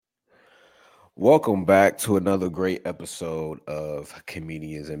Welcome back to another great episode of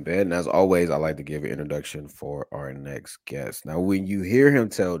Comedians in Bed. And as always, I like to give an introduction for our next guest. Now, when you hear him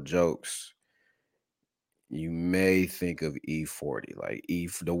tell jokes, you may think of E40. Like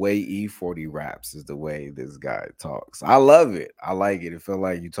the way E40 raps is the way this guy talks. I love it. I like it. It feels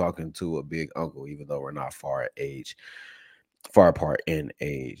like you're talking to a big uncle, even though we're not far apart in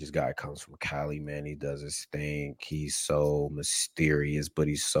age. This guy comes from Cali, man. He does his thing. He's so mysterious, but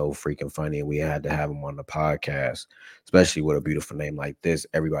he's so freaking funny. And we had to have him on the podcast, especially with a beautiful name like this.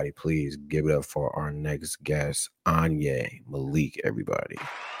 Everybody, please give it up for our next guest, Anyi Malik, everybody.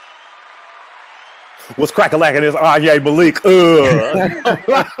 What's crack-a-lacking is Anyi Malik.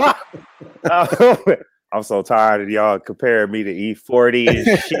 I'm so tired of y'all comparing me to E40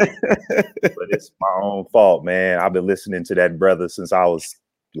 and shit. But it's my own fault, man. I've been listening to that brother since I was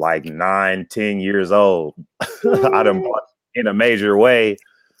like 9-10 years old. I done bought in a major way.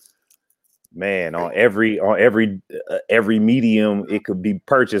 Man, on every medium it could be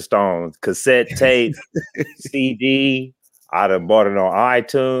purchased on. Cassette tape, CD. I done bought it on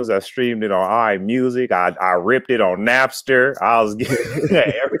iTunes. I streamed it on iMusic. I ripped it on Napster. I was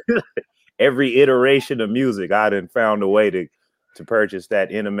getting every iteration of music. I done found a way to purchase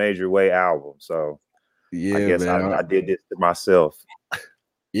that in a major way album. So yeah, I guess I did this to myself.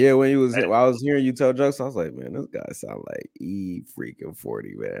 Yeah, when I was hearing you tell jokes, I was like, man, this guy sound like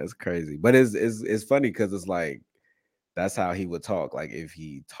E40, man. It's crazy. But it's funny because it's like that's how he would talk, like if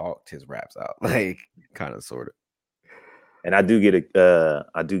he talked his raps out, like kind of sort of. And I do get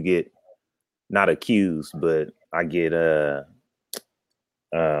not accused, but I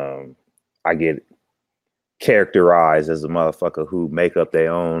get characterized as a motherfucker who make up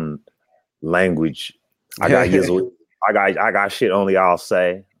their own language. I got shit only I'll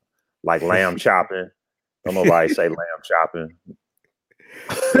say, like lamb chopping. Don't nobody say lamb chopping.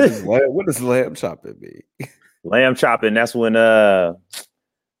 What does lamb chopping mean? Lamb chopping, that's when a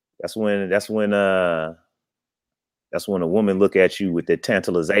woman look at you with the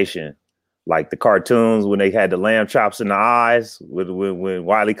tantalization, like the cartoons when they had the lamb chops in the eyes. When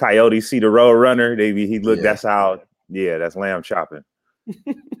Wile E. Coyote see the Road Runner, he look. Yeah. That's how. Yeah, that's lamb chopping.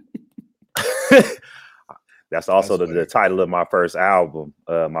 That's also the title of my first album,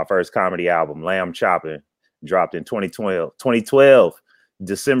 my first comedy album, Lamb Chopping, dropped in 2012,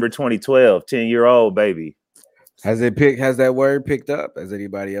 December 2012. 10-year-old baby. Has that word picked up? Has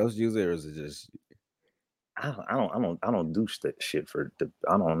anybody else used it, or is it just? I don't do shit for the.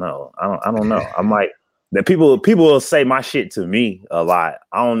 I don't know. I don't know. I might. That people will say my shit to me a lot.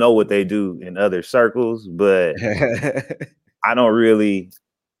 I don't know what they do in other circles, but I don't really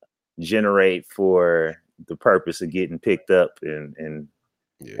generate for the purpose of getting picked up and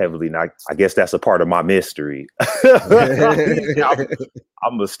heavily. I guess that's a part of my mystery.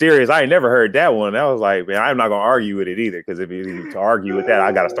 I'm mysterious. I ain't never heard that one. I was like, man, I'm not gonna argue with it either, because if you to argue with that,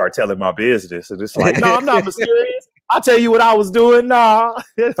 I gotta start telling my business. And it's like, no, I'm not mysterious. I'll tell you what I was doing. Nah,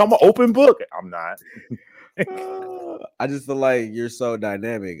 I'm an open book. I'm not. I just feel like you're so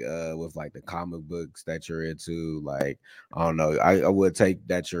dynamic with like the comic books that you're into. Like, I don't know. I would take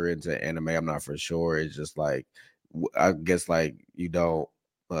that you're into anime. I'm not for sure. It's just like, I guess like you don't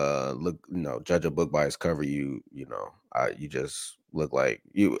judge a book by its cover. You just look like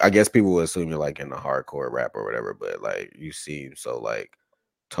you. I guess people will assume you're like in the hardcore rap or whatever, but like you seem so like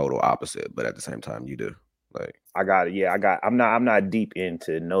total opposite. But at the same time, you do. Like I'm not deep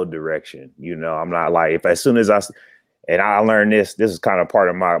into no direction. I'm not like, as soon as I learned this is kind of part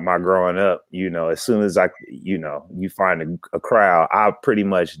of my growing up, as soon as you find a crowd, I pretty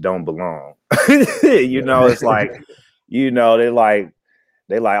much don't belong. It's like, they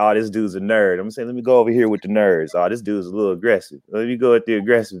like, oh, this dude's a nerd. I'm gonna say, let me go over here with the nerds. Oh, this dude's a little aggressive. Let me go with the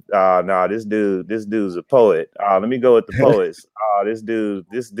aggressive. Oh, no, this dude's a poet. Let me go with the poets. Oh, this dude.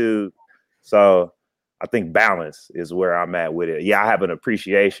 So I think balance is where I'm at with it. Yeah, I have an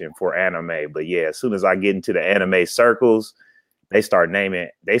appreciation for anime, but yeah, as soon as I get into the anime circles, they start naming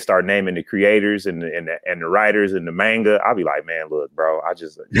the creators and the writers and the manga. I'll be like, man, look, bro, I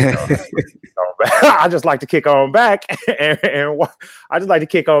just I just like to kick on back and I just like to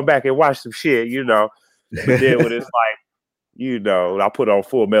kick on back and watch some shit, But then when it's like, I put on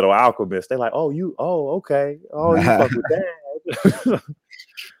Full Metal Alchemist, they're like, oh, okay, oh, you fuck with that.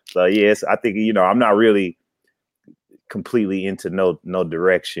 So yes, I think I'm not really completely into no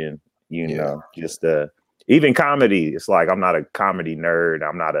direction, just even comedy. It's like I'm not a comedy nerd.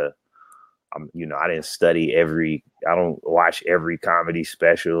 I didn't study I don't watch every comedy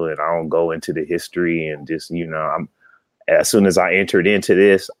special, and I don't go into the history and just as soon as I entered into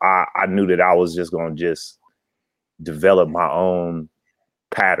this, I knew that I was just gonna develop my own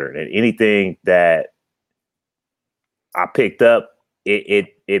pattern, and anything that I picked up,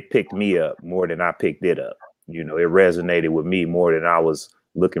 it picked me up more than I picked it up. You know, it resonated with me more than I was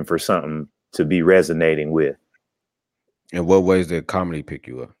looking for something to be resonating with. In what ways did comedy pick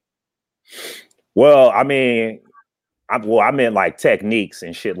you up? Well, I mean, I meant like techniques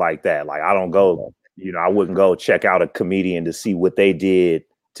and shit like that. Like I don't go, you know, I wouldn't go check out a comedian to see what they did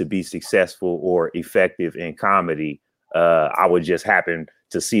to be successful or effective in comedy. I would just happen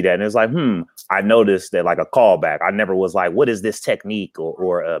to see that, and it's like, I noticed that, like a callback. I never was like, what is this technique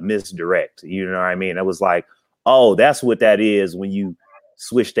or a misdirect? You know what I mean? It was like, oh, that's what that is when you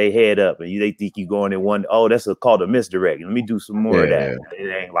switch their head up and they think you going in one. Oh, that's called a misdirect. Let me do some more of that. It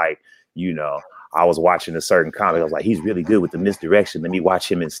ain't like, you know, I was watching a certain comic. I was like, he's really good with the misdirection. Let me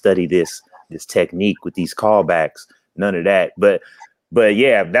watch him and study this technique with these callbacks. None of that. But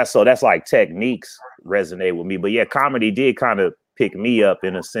yeah, that's like techniques resonate with me. But yeah, comedy did kind of pick me up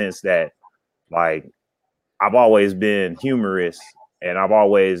in a sense that, like, I've always been humorous, and I've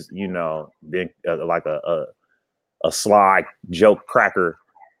always, you know, been like a sly joke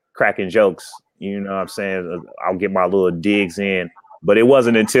cracking jokes. You know what I'm saying? I'll get my little digs in. But it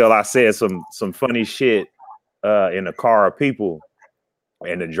wasn't until I said some funny shit in a car of people,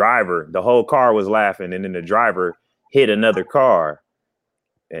 and the whole car was laughing, and then the driver hit another car,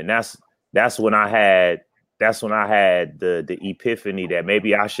 and that's when I had the epiphany that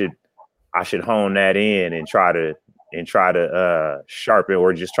maybe I should hone that in and try to sharpen,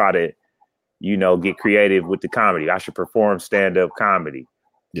 or just try to, you know, get creative with the comedy. I should perform stand-up comedy.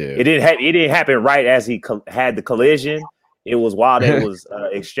 Yeah, it didn't happen right as he had the collision. It was while they was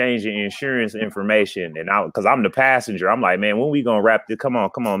exchanging insurance information, and because I'm the passenger, I'm like, man, when we gonna wrap this? Come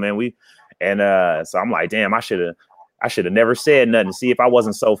on, man. So I'm like, damn, I should have never said nothing. See, if I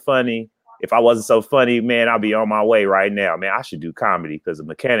wasn't so funny, man, I'll be on my way right now. Man, I should do comedy because the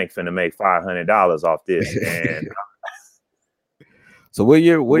mechanic finna make $500 off this. And so what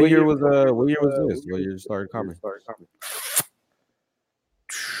year was this? What year you started comedy?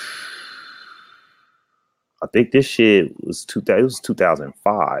 I think this shit was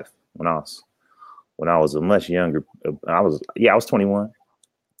 2005 when I was a much younger. I was 21.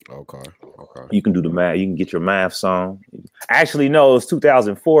 Okay. You can do the math. You can get your maths on. Actually, no, it was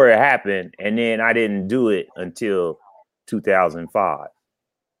 2004 it happened, and then I didn't do it until 2005.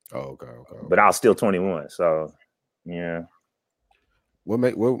 Oh, okay. But I was still 21, so yeah. What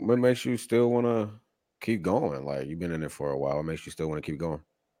makes you still want to keep going? Like, you've been in it for a while. What makes you still want to keep going?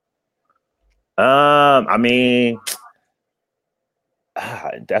 I mean,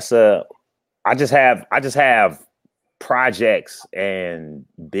 I just have projects and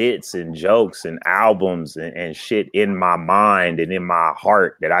bits and jokes and albums and shit in my mind and in my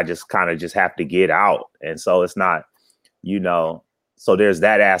heart that I just kind of just have to get out. And so it's not, you know, so there's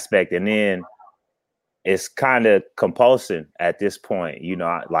that aspect. And then it's kind of compulsion at this point, you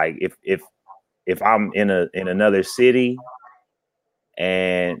know, like if I'm in another city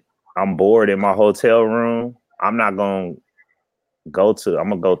and I'm bored in my hotel room, I'm gonna go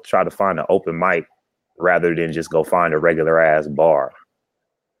try to find an open mic rather than just go find a regular ass bar,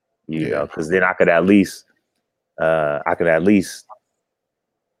 you know, because then I could at least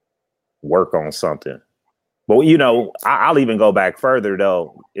work on something. But, you know, I'll even go back further,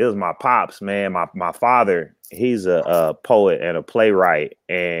 though. It was my pops, man. My father, he's a poet and a playwright,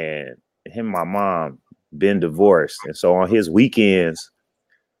 and him and my mom been divorced. And so on his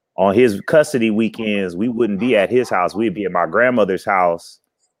custody weekends, we wouldn't be at his house. We'd be at my grandmother's house.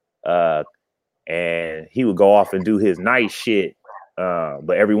 And he would go off and do his night shit.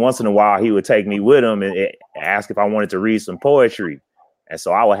 But every once in a while, he would take me with him and ask if I wanted to read some poetry. And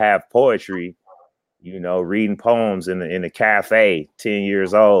so I would have poetry, you know, reading poems in the cafe, 10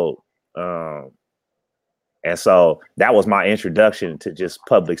 years old. And so that was my introduction to just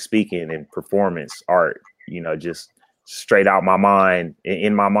public speaking and performance art, you know, just straight out my mind,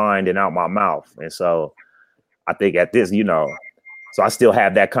 in my mind and out my mouth. And so I think at this, you know, so I still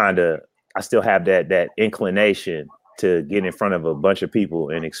have that inclination to get in front of a bunch of people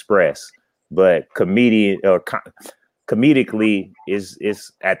and express. But comedically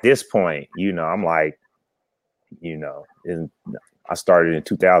is at this point, you know, I'm like, you know, I started in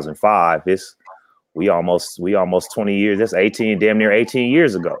 2005. We almost 20 years. That's damn near 18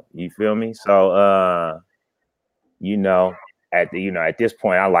 years ago. You feel me? So, you know, at this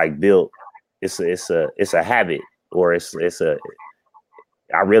point, I like built. It's a habit, or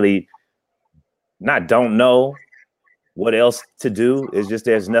I really don't know what else to do. It's just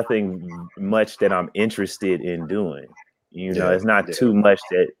there's nothing much that I'm interested in doing. You know, it's not too much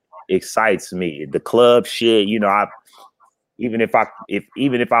that excites me. The club shit, you know, even if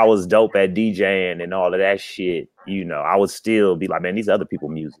I was dope at DJing and all of that shit, you know, I would still be like, man, these other people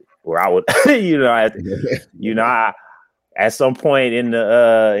music. Or I would, you know, I at some point in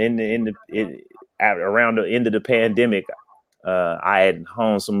around the end of the pandemic, I had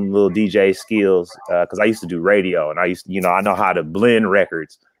honed some little DJ skills because I used to do radio and I used to, you know, I know how to blend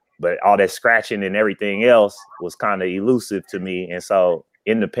records, but all that scratching and everything else was kind of elusive to me. And so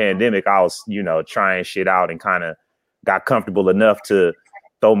in the pandemic, I was, you know, trying shit out and kind of got comfortable enough to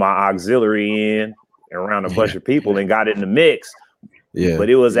throw my auxiliary in around a bunch of people and got in the mix. Yeah. But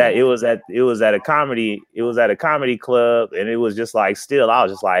it was at a comedy club, and it was just like still I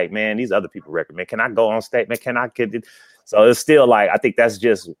was just like, man, these other people record, man, can I go on stage, man, can I get it? So it's still like I think that's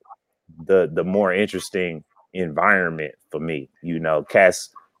just the more interesting environment for me, you know, cats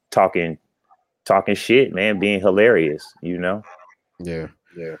talking shit, man, being hilarious, you know. Yeah.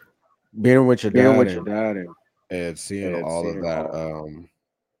 Being with your Being dad with your dad and seeing all of that,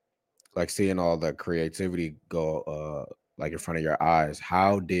 like seeing all the creativity go like in front of your eyes.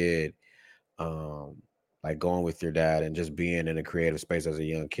 How did like going with your dad and just being in a creative space as a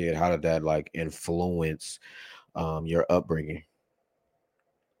young kid, how did that like influence your upbringing?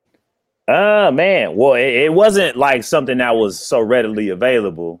 Man, well, it wasn't like something that was so readily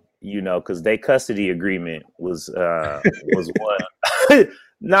available, you know, because their custody agreement was one.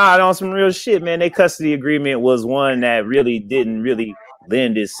 Nah, on some real shit, man. Their custody agreement was one that really didn't really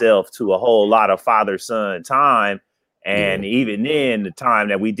lend itself to a whole lot of father-son time. And even then, the time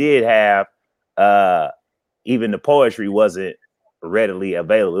that we did have, even the poetry wasn't readily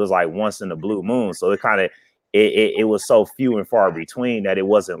available. It was like once in a blue moon. So it kind of it was so few and far between that it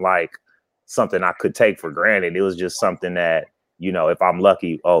wasn't like something I could take for granted. It was just something that, you know, if I'm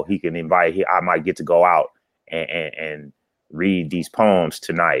lucky, oh, he can invite, I might get to go out and read these poems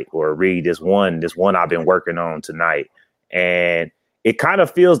tonight, or read this one I've been working on tonight. And it kind of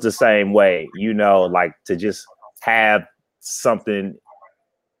feels the same way, you know, like to just have something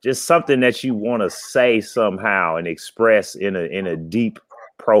that you want to say somehow and express in a deep,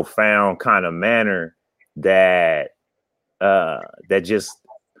 profound kind of manner that just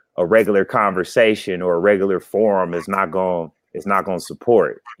a regular conversation or a regular forum is not going to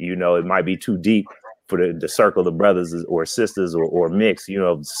support. You know, it might be too deep for the circle of brothers or sisters or mix, you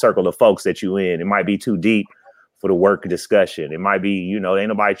know, circle of folks that you in. It might be too deep for the work discussion. It might be, you know, ain't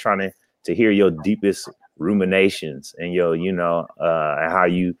nobody trying to hear your deepest ruminations and your, you know, how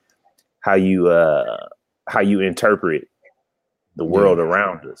you interpret the world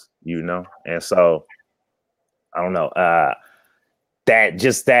around us, you know? And so I don't know,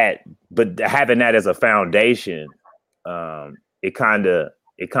 but having that as a foundation, it kind of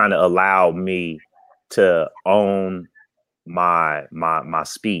allowed me to own my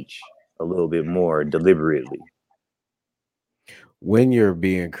speech a little bit more deliberately. When you're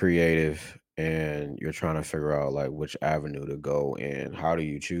being creative and you're trying to figure out like which avenue to go in, how do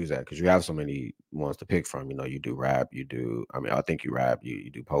you choose that? Because you have so many ones to pick from. You know, you do rap, I think you rap,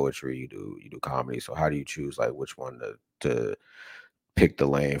 you do poetry, you do comedy. So how do you choose like which one to pick the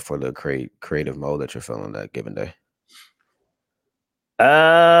lane for the creative mode that you're feeling that given day?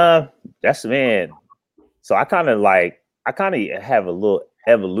 That's, man. So I kind of have a little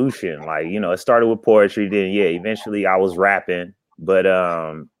evolution. Like, you know, it started with poetry, then eventually I was rapping. But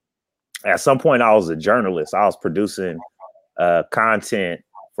at some point I was a journalist. I was producing content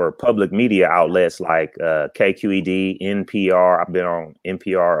for public media outlets like KQED, NPR. I've been on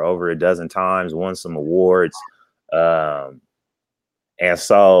NPR over a dozen times, won some awards. And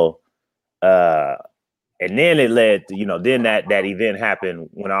so and then it led to, you know, then that event happened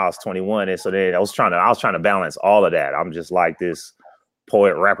when I was 21. And so then I was trying to balance all of that. I'm just like this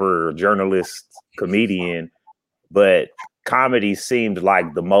poet, rapper, journalist, comedian, but comedy seemed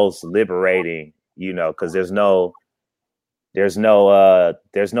like the most liberating, you know, because there's no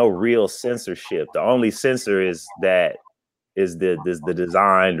real censorship. The only censor is the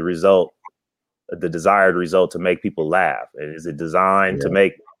designed result, the desired result to make people laugh. And is it designed to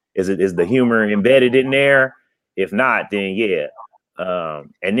make, is the humor embedded in there? If not, then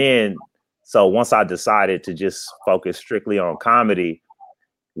and then, so once I decided to just focus strictly on comedy,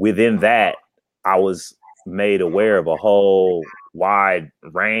 within that, I was made aware of a whole wide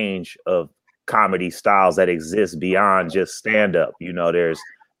range of comedy styles that exist beyond just stand-up. You know, there's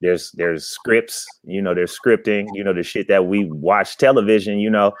scripts, you know, there's scripting, you know, the shit that we watch television,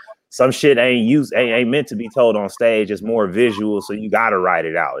 you know, some shit ain't meant to be told on stage. It's more visual. So you got to write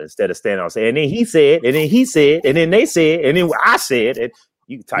it out instead of standing on stage. And then he said, and then he said, and then they said, and then I said, and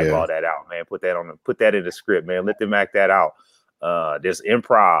you can type all that out, man. Put that in the script, man. Let them act that out. There's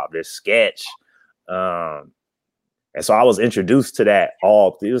improv, there's sketch. And so I was introduced to that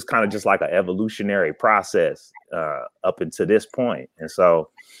all. It was kind of just like an evolutionary process up until this point. And so,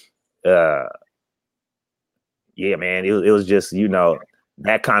 yeah, man, it was just, you know,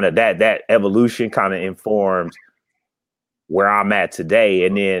 that kind of that evolution kind of informed where I'm at today.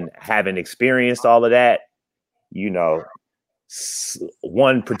 And then having experienced all of that, you know,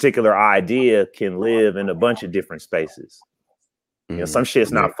 one particular idea can live in a bunch of different spaces. You know, some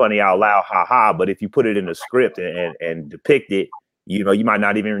shit's not funny out loud, haha, but if you put it in a script and depict it, you know, you might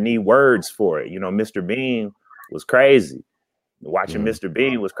not even need words for it. You know, Mr. Bean was crazy. Watching Mr.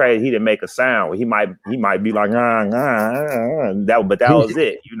 Bean was crazy. He didn't make a sound. He might be like, but that was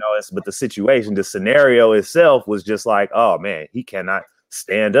it. You know, but the situation, the scenario itself was just like, oh man, he cannot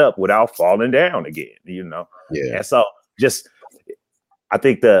stand up without falling down again, you know? Yeah. And so just, I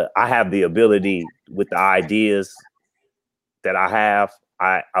think I have the ability with the ideas that I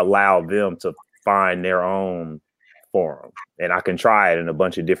allow them to find their own forum, and I can try it in a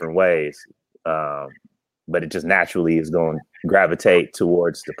bunch of different ways. But it just naturally is going to gravitate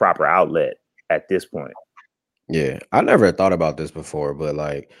towards the proper outlet at this point. Yeah. I never thought about this before, but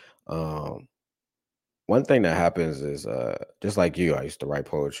like, one thing that happens is just like you, I used to write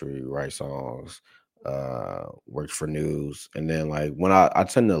poetry, write songs, worked for news. And then like when I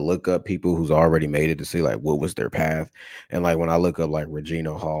tend to look up people who's already made it to see like what was their path. And like when I look up like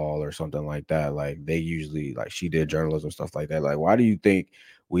Regina Hall or something like that, like they usually like she did journalism, stuff like that. Like, why do you think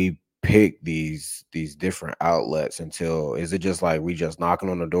we pick these different outlets until is it just like we just knocking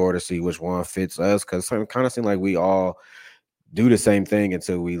on the door to see which one fits us? Because some kind of seem like we all do the same thing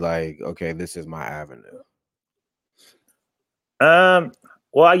until we like, okay, this is my avenue.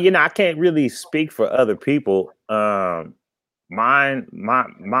 Well, you know, I can't really speak for other people. My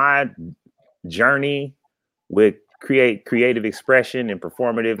journey with creative expression and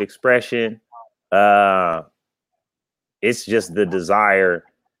performative expression, it's just the desire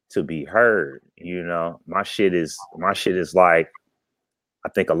to be heard. You know, my shit is like, I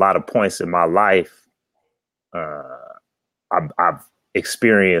think a lot of points in my life, I've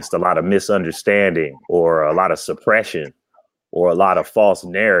experienced a lot of misunderstanding or a lot of suppression or a lot of false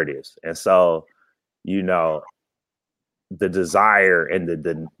narratives. And so, you know, the desire and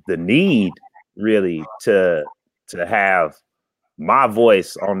the need really to have my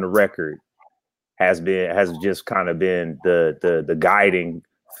voice on the record has just kind of been the guiding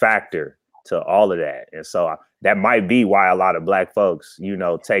factor to all of that. And so that might be why a lot of Black folks, you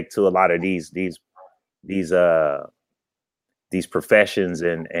know, take to a lot of these professions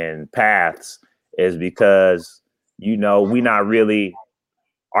and paths, is because, you know,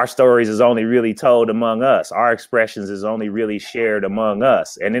 our stories is only really told among us. Our expressions is only really shared among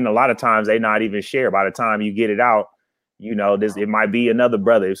us. And then a lot of times they not even shared. By the time you get it out, you know, it might be another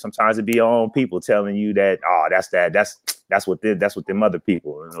brother. Sometimes it be your own people telling you that, oh, that's what them other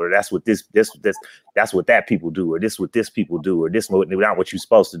people, or that's what that's what that people do, or this what this people do, or this not what you're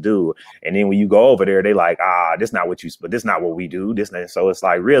supposed to do. And then when you go over there, they like, this not what we do. So it's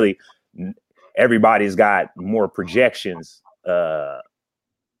like, really, everybody's got more projections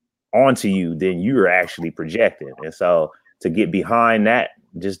onto you than you're actually projecting. And so to get behind that,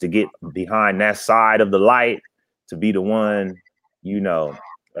 just to get behind that side of the light, to be the one, you know,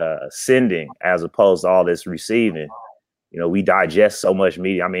 sending as opposed to all this receiving. You know, we digest so much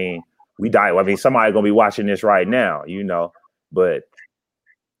media. I mean, somebody gonna be watching this right now, you know, but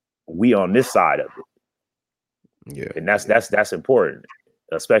we on this side of it. Yeah. And that's important,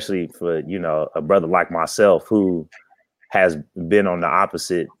 especially for, you know, a brother like myself who has been on the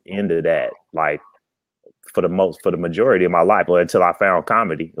opposite end of that, like for the majority of my life, or until I found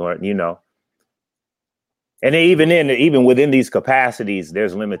comedy, or, you know. And even within these capacities,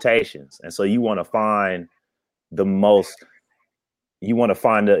 there's limitations. And so you want to find the most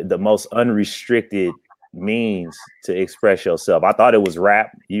unrestricted means to express yourself. I thought it was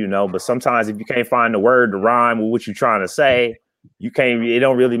rap, you know, but sometimes if you can't find the word to rhyme with what you're trying to say, it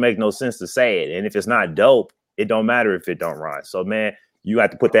don't really make no sense to say it. And if it's not dope, it don't matter if it don't rhyme. So man, you have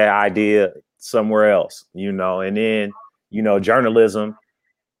to put that idea somewhere else, you know. And then, you know, journalism,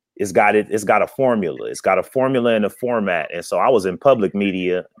 it's got a formula. It's got a formula and a format. And so I was in public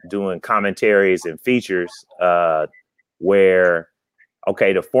media doing commentaries and features where,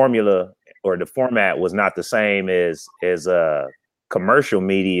 okay, the formula or the format was not the same as commercial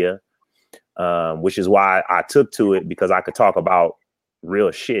media, which is why I took to it, because I could talk about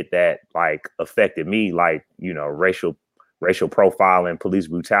real shit that like affected me, like, you know, racial profiling, police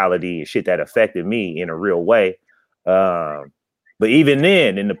brutality, and shit that affected me in a real way. But even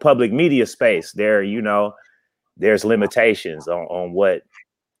then, in the public media space, there's limitations on what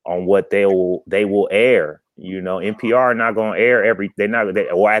they will air, You know, NPR not gonna air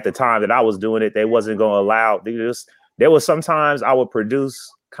or at the time that I was doing it, they wasn't gonna allow. There was sometimes I would produce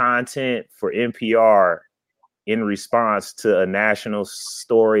content for NPR in response to a national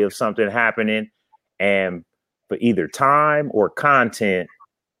story of something happening, and for either time or content,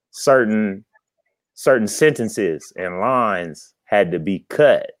 certain sentences and lines had to be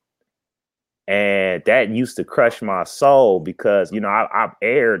cut. And that used to crush my soul because, you know, I've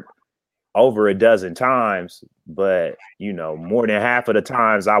aired over a dozen times, but, you know, more than half of the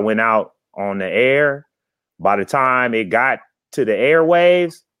times I went out on the air, by the time it got to the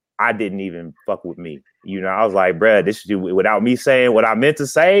airwaves, I didn't even fuck with me. You know, I was like, bruh, this should, without me saying what I meant to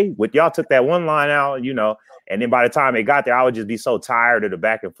say, with y'all took that one line out, you know, and then by the time it got there, I would just be so tired of the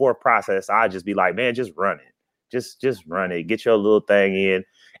back and forth process. I'd just be like, man, just run it. Just run it. Get your little thing in.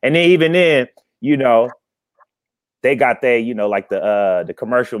 And then even then, you know, they got their, you know, like the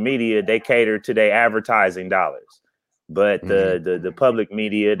commercial media, they cater to their advertising dollars. But the public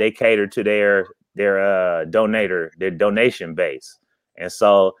media, they cater to their donation base. And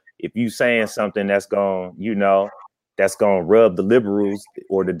so if you saying something that's going, you know, that's going to rub the liberals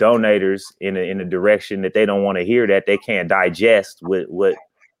or the donators in a direction that they don't want to hear, that they can't digest what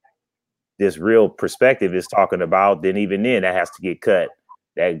this real perspective is talking about, then even then that has to get cut.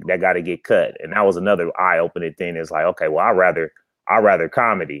 That got to get cut. And that was another eye-opening thing. It's like, okay, well, I rather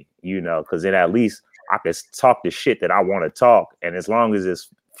comedy, you know, because then at least I can talk the shit that I want to talk. And as long as it's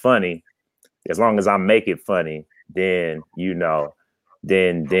funny, as long as I make it funny, then, you know,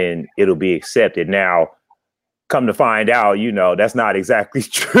 then it'll be accepted. Now, come to find out, you know, that's not exactly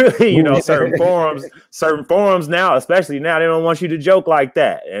true. You know, certain forums now, especially now, they don't want you to joke like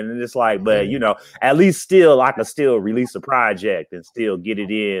that. And it's like, but you know, at least still, I could still release a project and still get it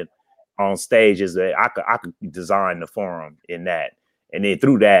in on stages that I could design the forum in that. And then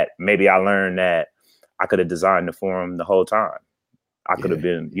through that, maybe I learned that I could have designed the forum the whole time. I could have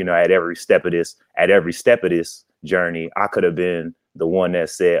been, you know, at every step of this journey, I could have been the one that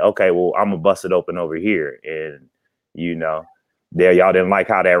said, okay, well, I'm gonna bust it open over here. And, you know, there, y'all didn't like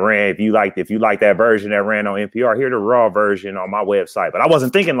how that ran. If you like that version that ran on NPR, hear the raw version on my website. But I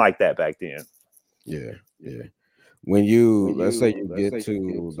wasn't thinking like that back then. Yeah. When you let's say you get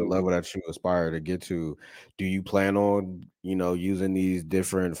to the level that you aspire to get to, do you plan on, you know, using these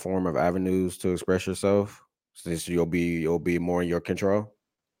different form of avenues to express yourself, since you'll be more in your control?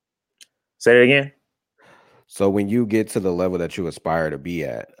 Say that again. So when you get to the level that you aspire to be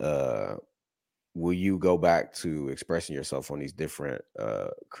at, will you go back to expressing yourself on these different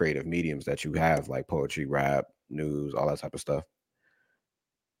creative mediums that you have, like poetry, rap, news, all that type of stuff?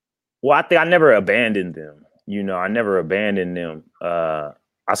 Well, I think I never abandoned them. You know, I never abandoned them. I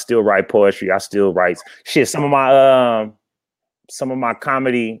still write poetry. I still write shit. Some of my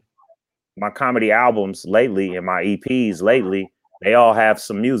comedy albums lately and my EPs lately, they all have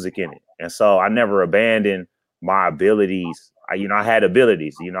some music in it. And so I never abandoned my abilities. I had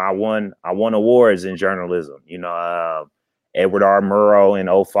abilities. You know, I won awards in journalism. You know, Edward R. Murrow in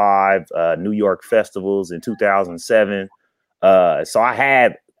 2005, New York festivals in 2007. So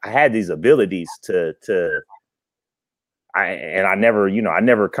I had these abilities I never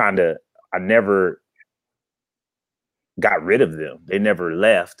got rid of them. They never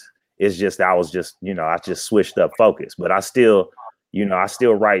left. It's just I just switched up focus. But I still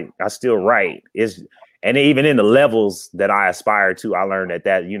write. And even in the levels that I aspire to, I learned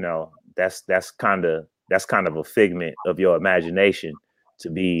that you know, that's kind of a figment of your imagination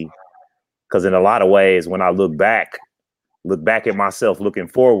to be, because in a lot of ways, when I look back at myself looking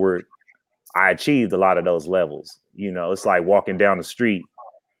forward, I achieved a lot of those levels. You know, it's like walking down the street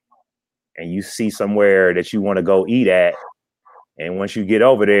and you see somewhere that you want to go eat at. And once you get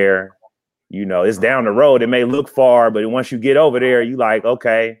over there, you know, it's down the road. It may look far, but once you get over there, you like,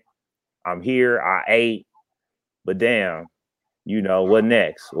 okay, I'm here. I ate, but damn, you know, what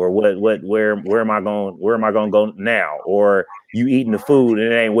next? Or where am I going? Where am I going to go now? Or you eating the food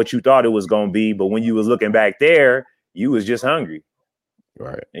and it ain't what you thought it was going to be. But when you was looking back there, you was just hungry.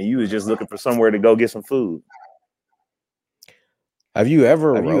 Right. And you was just looking for somewhere to go get some food. Have you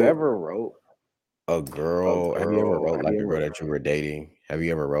ever wrote a girl? Have you ever wrote like a girl that you were dating? Have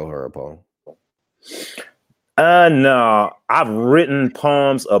you ever wrote her a poem? No, I've written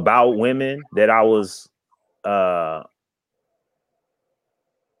poems about women that I was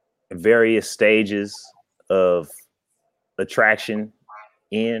various stages of attraction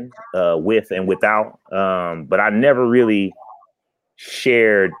in, with and without. But I never really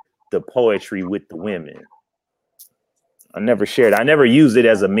shared the poetry with the women. I never used it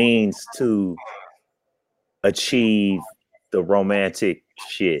as a means to achieve the romantic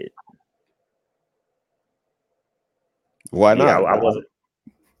shit. Why Yeah, not? I wasn't.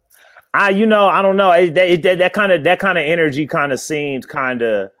 I don't know. That kind of energy kind of seemed kind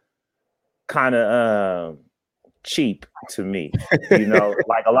of cheap to me.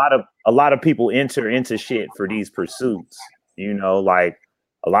 Like a lot of people enter into shit for these pursuits. Like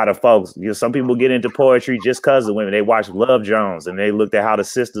a lot of folks. Some people get into poetry just because of women. They watch Love Jones and they looked at how the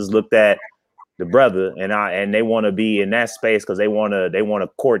sisters looked at the brother, and they want to be in that space because they want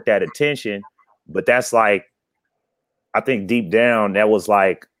to court that attention. But that's like, I think deep down that was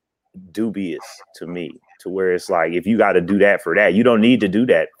like dubious to me, to where it's like, if you got to do that for that, you don't need to do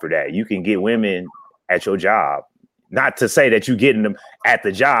that for that. You can get women at your job. Not to say that you getting them at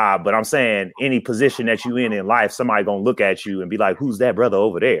the job, but I'm saying any position that you in life, somebody gonna look at you and be like, who's that brother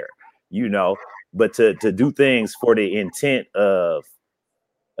over there? But to do things for the intent of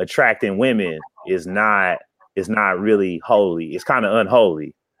attracting women is not really holy. It's kind of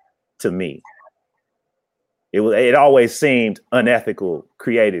unholy to me. It always seemed unethical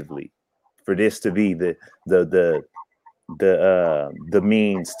creatively for this to be the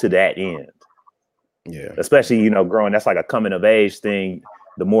means to that end. Yeah. Especially, growing, that's like a coming of age thing.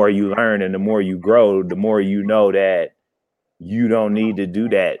 The more you learn and the more you grow, the more you know that you don't need to do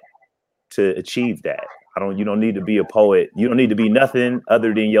that to achieve that. You don't need to be a poet. You don't need to be nothing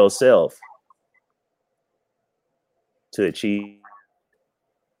other than yourself to achieve.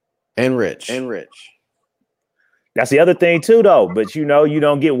 And rich. That's the other thing too, though. But you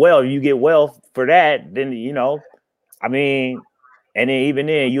don't get wealth. You get wealth for that, then I mean, and then even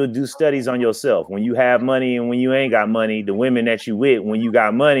then, you'll do studies on yourself. When you have money and when you ain't got money, the women that you with when you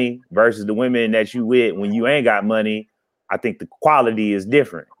got money versus the women that you with when you ain't got money, I think the quality is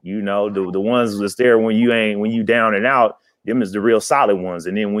different. The ones that's there when you down and out, them is the real solid ones.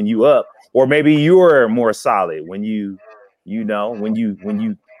 And then when you up, or maybe you're more solid when you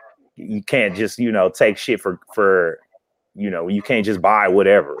can't just take shit for you can't just buy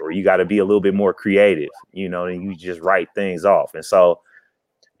whatever, or you got to be a little bit more creative, and you just write things off. And so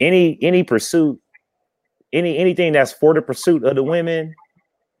any pursuit, anything that's for the pursuit of the women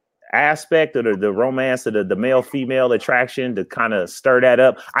aspect, or the romance, of the male female attraction, to kind of stir that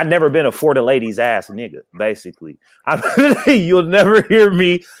up. I've never been a for the ladies ass nigga, basically. You'll never hear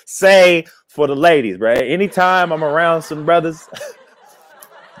me say for the ladies, right? Anytime I'm around some brothers,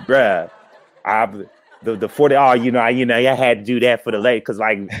 bruh, the 40, I had to do that for the lady, because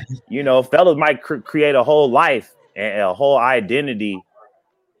like fellas might create a whole life and a whole identity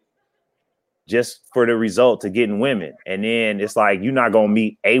just for the result to getting women, and then it's like you're not gonna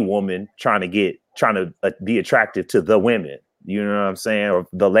meet a woman trying to be attractive to the women, you know what I'm saying, or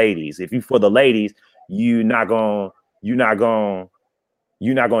the ladies. If you for the ladies, you're not gonna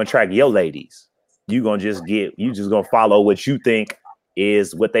attract your ladies. You just gonna follow what you think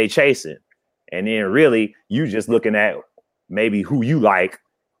is what they chasing. And then really, you just looking at maybe who you like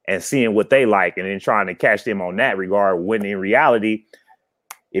and seeing what they like, and then trying to catch them on that regard. When in reality,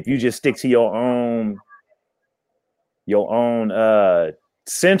 if you just stick to your own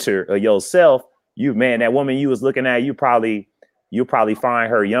center of yourself, that woman you was looking at, you'll probably find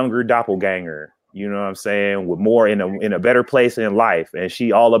her younger doppelganger. You know what I'm saying? With more in a better place in life, and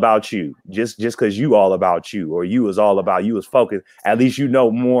she all about you. Just because you all about you, or you was all about you, was focused. At least you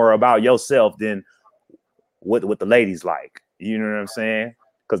know more about yourself than what the ladies like. You know what I'm saying?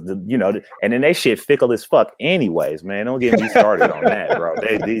 Because and then they shit fickle as fuck. Anyways, man, don't get me started on that, bro.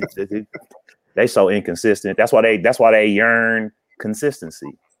 They so inconsistent. That's why they yearn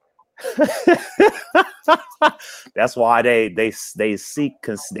consistency. That's why they seek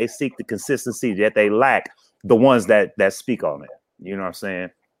the consistency that they lack. The ones that speak on it. You know what I'm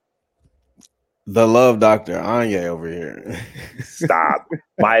saying? The love doctor Anyi over here. Stop.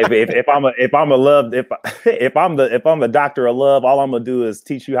 If I'm a doctor of love, all I'm gonna do is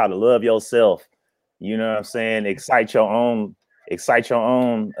teach you how to love yourself. You know what I'm saying? Excite your own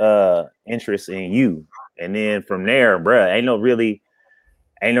interest in you, and then from there, bruh, ain't no really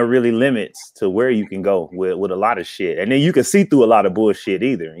limits to where you can go with a lot of shit. And then you can see through a lot of bullshit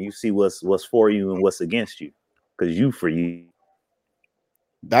either, and you see what's for you and what's against you, because you for you.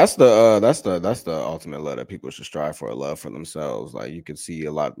 That's the ultimate love that people should strive for, a love for themselves. Like, you can see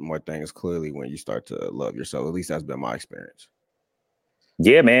a lot more things clearly when you start to love yourself. At least that's been my experience.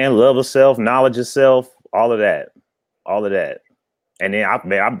 Yeah, man, love of self, knowledge of self, all of that. And then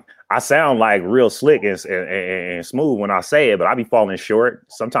I sound like real slick and smooth when I say it, but I be falling short.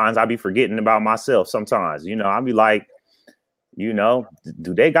 Sometimes I be forgetting about myself. Sometimes, I be like,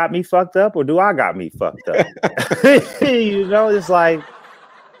 do they got me fucked up, or do I got me fucked up? It's like,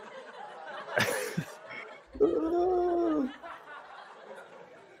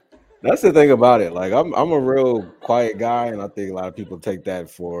 That's the thing about it. Like I'm a real quiet guy, and I think a lot of people take that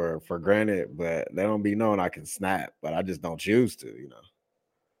for granted, but they don't be knowing I can snap, but I just don't choose to, you know.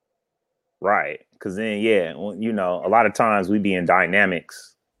 Right. Because then, yeah, you know, a lot of times we be in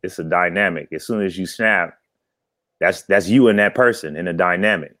dynamics. It's a dynamic. As soon as you snap, that's you and that person in a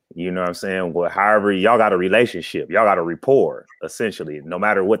dynamic. You know what I'm saying? Well, however, y'all got a relationship, y'all got a rapport, essentially. No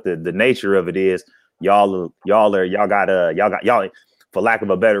matter what the nature of it is, y'all got y'all, for lack of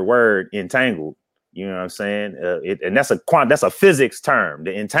a better word, entangled. You know what I'm saying? And that's a physics term,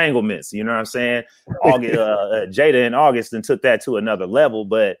 the entanglements. You know what I'm saying? Jada and August and took that to another level,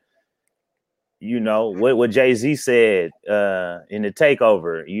 but you know what Jay-Z said in the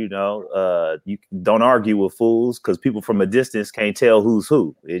takeover, you know, you don't argue with fools because people from a distance can't tell who's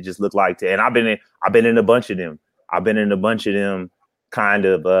who. It just looked like and I've been in a bunch of them. I've been in a bunch of them kind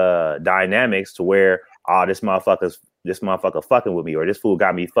of dynamics to where this motherfucker fucking with me, or this fool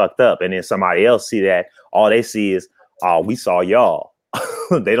got me fucked up, and then somebody else see that, all they see is, we saw y'all.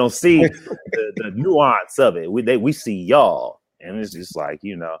 They don't see the nuance of it. We see y'all. And it's just like,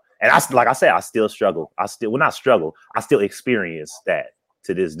 you know, and like I said, I still struggle. I still experience that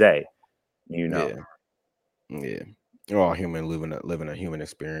to this day, you know. Yeah. We're all human, living a human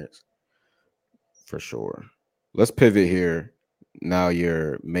experience for sure. Let's pivot here. Now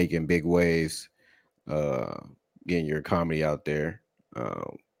you're making big waves, uh, getting your comedy out there.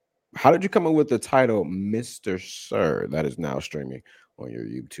 How did you come up with the title Mr. Sir that is now streaming on your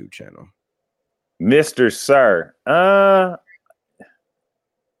YouTube channel? Mr. Sir.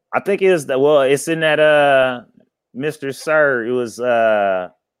 I think it's in that Mr. Sir. It was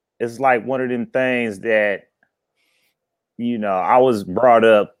it's like one of them things that, you know, I was brought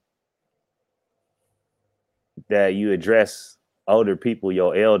up that you address older people,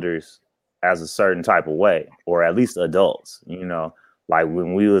 your elders, as a certain type of way, or at least adults, you know. Like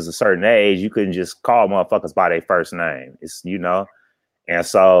when we was a certain age, you couldn't just call motherfuckers by their first name. It's, you know. And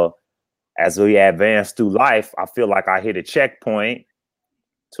so as we advance through life, I feel like I hit a checkpoint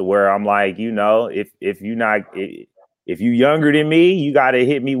to where I'm like, you know, if you younger than me, you got to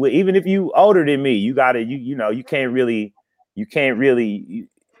hit me with, even if you older than me, you got to, you know, you can't really, you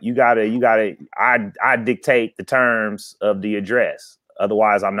gotta, I dictate the terms of the address.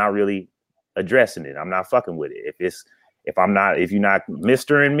 Otherwise I'm not really addressing it. I'm not fucking with it. If you're not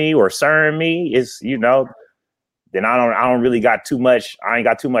mistering me or sirring me, it's, you know, then I don't really got too much. I ain't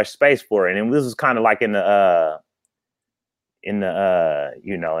got too much space for it. And this is kind of like in the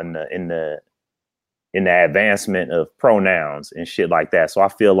you know, in the advancement of pronouns and shit like that. So I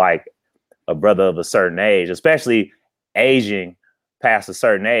feel like a brother of a certain age, especially aging past a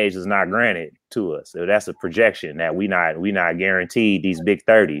certain age, is not granted to us. So that's a projection that we not guaranteed these big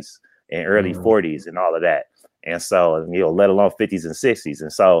 30s and early 40s and all of that. And so, you know, let alone 50s and 60s.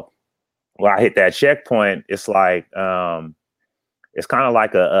 And so when I hit that checkpoint, it's like it's kind of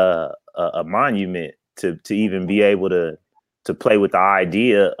like a monument to even be able to play with the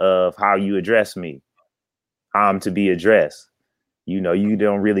idea of how you address me, how I'm to be addressed. You know, you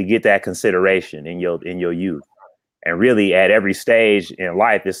don't really get that consideration in your youth. And really at every stage in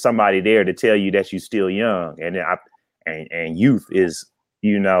life, there's somebody there to tell you that you're still young. And youth is,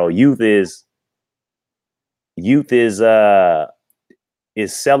 you know, youth is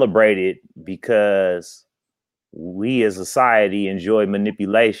celebrated because we as a society enjoy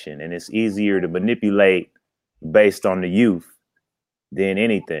manipulation, and it's easier to manipulate based on the youth than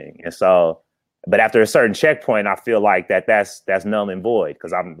anything. And so, but after a certain checkpoint, I feel like that's null and void,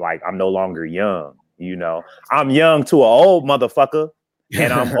 because I'm no longer young. You know, I'm young to an old motherfucker,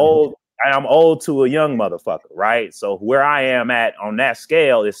 and I'm old to a young motherfucker, right? So where I am at on that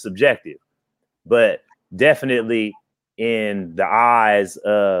scale is subjective, but definitely in the eyes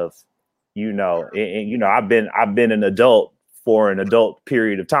of, you know, you know, I've been an adult for an adult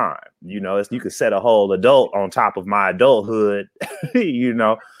period of time. You know, you could set a whole adult on top of my adulthood, you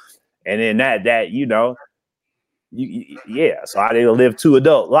know, and then that you know, yeah. So I didn't live 2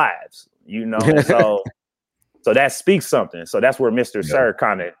 adult lives, you know, and so that speaks something. So that's where Mr. Sir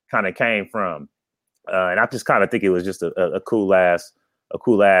kind of came from, and I just kind of think it was just a cool ass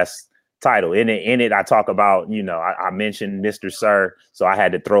title. In it, I talk about, you know, I mentioned Mr. Sir, so I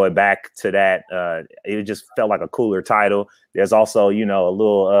had to throw it back to that. It just felt like a cooler title. There's also, you know, a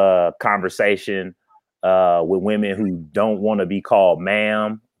little conversation with women who don't want to be called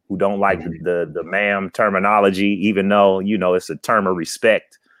ma'am, who don't like the ma'am terminology, even though, you know, it's a term of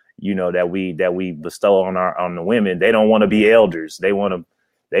respect, you know, that we bestow on the women. They don't want to be elders. They want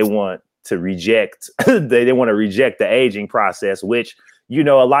to reject they want to reject the aging process, which, you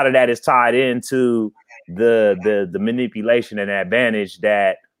know, a lot of that is tied into the manipulation and advantage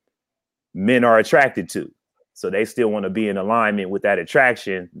that men are attracted to. So they still want to be in alignment with that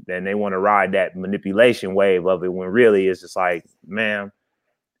attraction, and they want to ride that manipulation wave of it when really it's just like, man,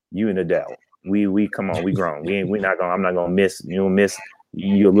 you an adult. We come on, we grown. I'm not gonna miss, you don't miss,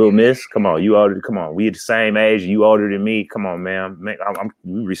 you a little miss. Come on, you older, come on. We at the same age, you older than me. Come on, man. I'm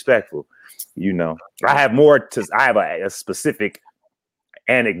respectful. I have a specific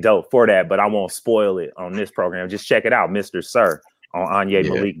anecdote for that, but I won't spoil it on this program. Just check it out, Mr. Sir, on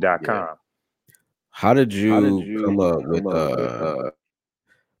AnyiMalik.com. Yeah. How did you come up with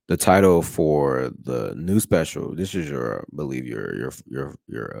the title for the new special? This is your, I believe your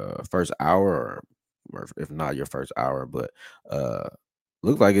first hour, or if not your first hour, but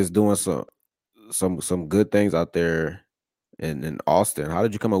looks like it's doing some good things out there in Austin. How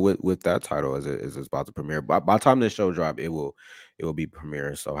did you come up with that title? As it's about to premiere? By the time this show drop, it will be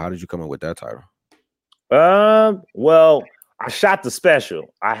premiering. So how did you come up with that title? Well, I shot the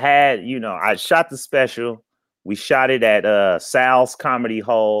special. I shot the special. We shot it at Sal's Comedy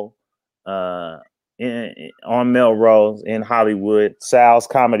Hall on Melrose in Hollywood. Sal's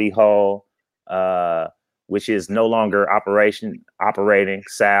Comedy Hall, which is no longer operating.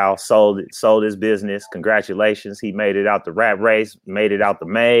 Sal sold his business. Congratulations, he made it out the rat race, made it out the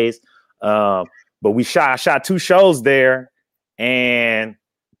maze. But I shot 2 shows there, and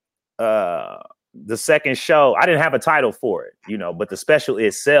the second show, I didn't have a title for it, but the special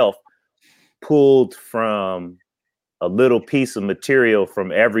itself pulled from a little piece of material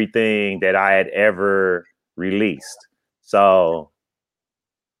from everything that I had ever released. So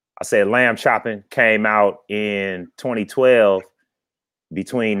I said Lamb Chopping came out in 2012.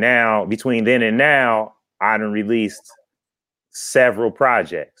 Between then and now, I done released several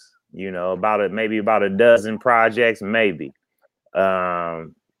projects, maybe about a dozen projects, maybe.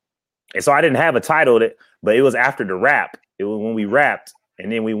 And so I didn't have a title, but it was after the rap. It was when we rapped and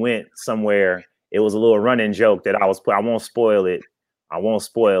then we went somewhere. It was a little running joke that I won't spoil it.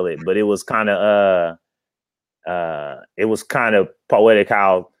 But it was kind of poetic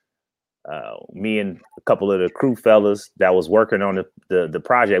how me and a couple of the crew fellas that was working on the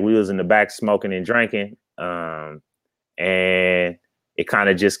project, we was in the back smoking and drinking. And it kind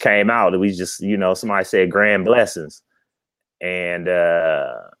of just came out. We just, somebody said grand blessings. And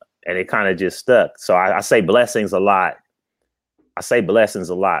it kind of just stuck. So I say blessings a lot.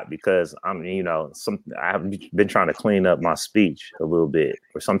 Because I've been trying to clean up my speech a little bit.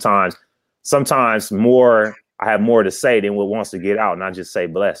 Or sometimes more, I have more to say than what wants to get out, and I just say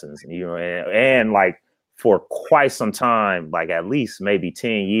blessings. And like for quite some time, like at least maybe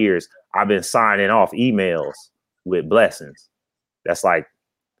 10 years, I've been signing off emails with blessings. That's like,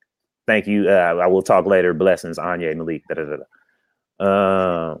 thank you. I will talk later. Blessings, Anyi Malik.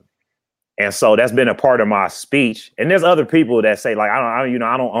 And so that's been a part of my speech. And there's other people that say like, I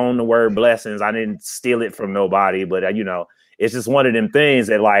don't own the word blessings. I didn't steal it from nobody, but it's just one of them things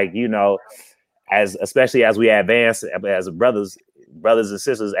that like, especially as we advance as brothers and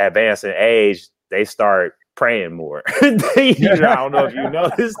sisters advance in age, they start praying more. I don't know if you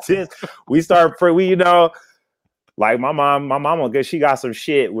noticed this. We start like my mama, she got some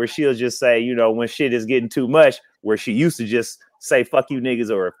shit where she'll just say, when shit is getting too much, where she used to just say fuck you niggas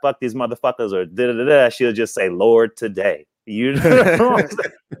or fuck these motherfuckers or da-da-da-da, she'll just say Lord today. And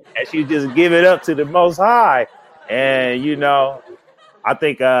she just give it up to the Most High. And I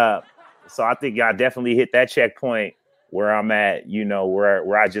think I definitely hit that checkpoint where I'm at,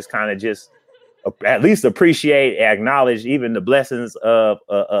 where I just kind of just at least appreciate, acknowledge even the blessings of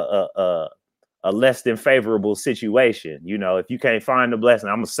a less than favorable situation. If you can't find the blessing,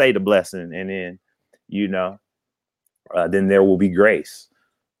 I'm gonna say the blessing, and then then there will be grace.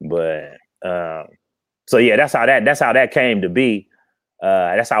 But so yeah, that's how that came to be.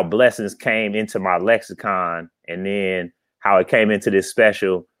 That's how blessings came into my lexicon, and then how it came into this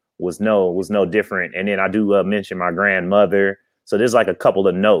special was no different. And then I do mention my grandmother. So there's like a couple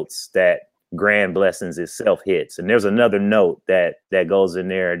of notes that grand blessings itself hits, and there's another note that goes in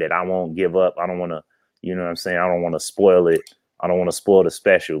there that I won't give up. I don't want to, I don't want to spoil it. I don't want to spoil the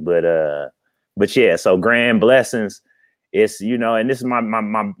special, but yeah. So grand blessings. It's, and this is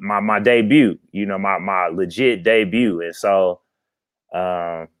my debut, my legit debut. And so,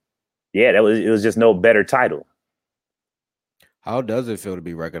 yeah, it was just no better title. How does it feel to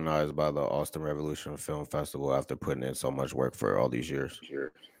be recognized by the Austin Revolution Film Festival after putting in so much work for all these years?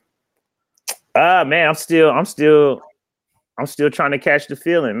 Man, I'm still trying to catch the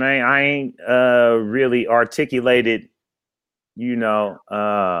feeling, man. I ain't really articulated,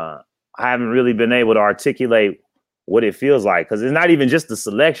 I haven't really been able to articulate what it feels like, because it's not even just the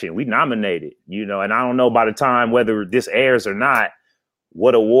selection. We nominated, and I don't know by the time whether this airs or not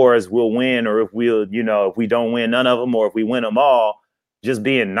what awards we'll win, or if we'll, if we don't win none of them, or if we win them all, just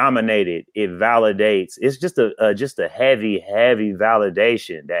being nominated, it validates. It's just a heavy, heavy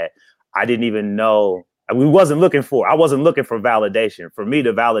validation that I didn't even know. We wasn't looking for. I wasn't looking for validation. For me,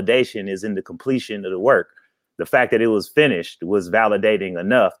 the validation is in the completion of the work. The fact that it was finished was validating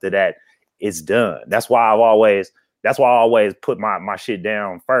enough that it's done. That's why I always put my shit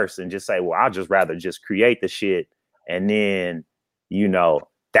down first and just say, well, I'll just rather just create the shit, and then,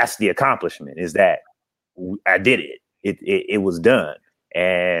 that's the accomplishment, is that I did it. It was done.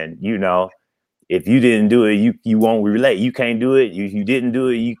 And, if you didn't do it, you won't relate. You can't do it. You didn't do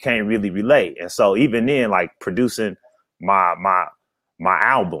it. You can't really relate. And so even then, like producing my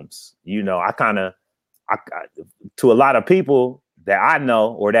albums, I to a lot of people that I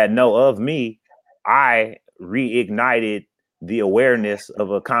know or that know of me, I reignited the awareness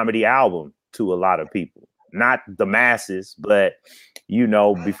of a comedy album to a lot of people, not the masses, but,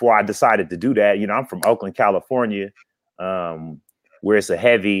 before I decided to do that, I'm from Oakland, California, where it's a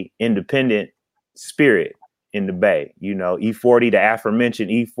heavy independent spirit in the Bay. E40, the aforementioned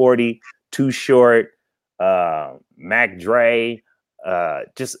E40, Too Short, Mac Dre,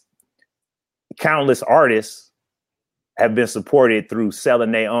 just countless artists have been supported through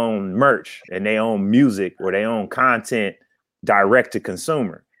selling their own merch and their own music or their own content direct to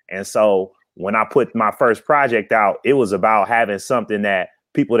consumer. And so when I put my first project out, it was about having something that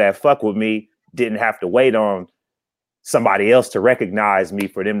people that fuck with me didn't have to wait on somebody else to recognize me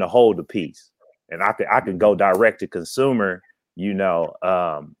for them to hold the piece. And I could go direct to consumer,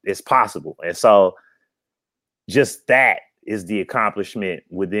 it's possible. And so just that is the accomplishment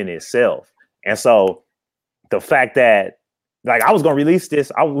within itself. And so the fact that, like, I was going to release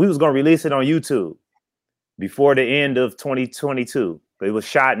this, we was going to release it on YouTube before the end of 2022. It was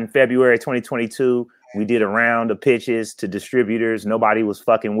shot in February 2022. We did a round of pitches to distributors. Nobody was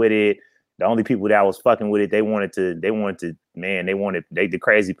fucking with it. The only people that was fucking with it, they wanted the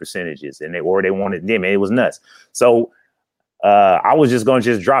crazy percentages, and they wanted them, and it was nuts. So I was just going to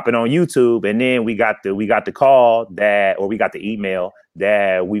just drop it on YouTube, and then we got the call we got the email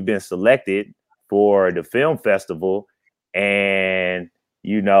that we've been selected for the film festival. And,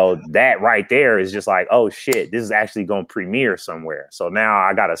 that right there is just like, oh shit, this is actually going to premiere somewhere. So now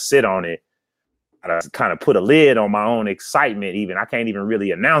I got to sit on it. I got to kind of put a lid on my own excitement. Even I can't even really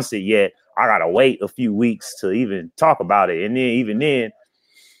announce it yet. I got to wait a few weeks to even talk about it. And then even then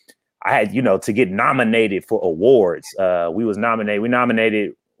I had, to get nominated for awards. We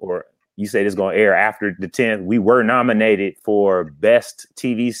nominated, or you say this is going to air after the 10th. We were nominated for Best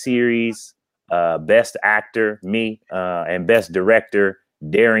TV Series, Best Actor, me, and Best Director,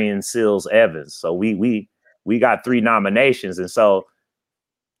 Darian Sills Evans. So we got 3 nominations. And so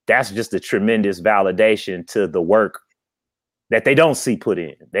that's just a tremendous validation to the work that they don't see put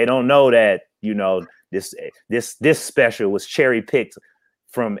in. They don't know that, this special was cherry picked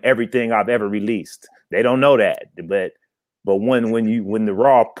from everything I've ever released. They don't know that. But when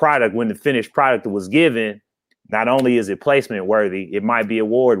the finished product was given, not only is it placement worthy, it might be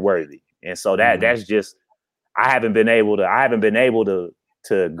award worthy. And so that's just, I haven't been able to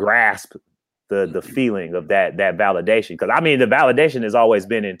grasp the feeling of that validation. Because I mean, the validation has always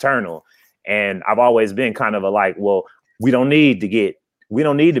been internal, and I've always been kind of well, we don't need to be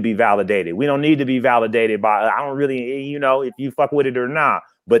validated. We don't need to be validated by, I don't really, if you fuck with it or not.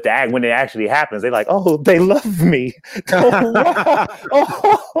 But when it actually happens, they're like, oh, they love me.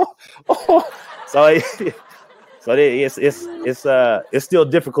 So it's still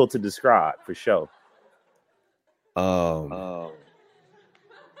difficult to describe, for sure. What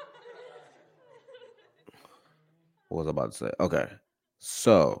was I about to say? Okay.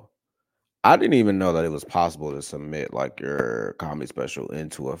 So I didn't even know that it was possible to submit like your comedy special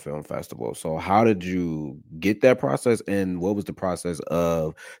into a film festival. So how did you get that process, and what was the process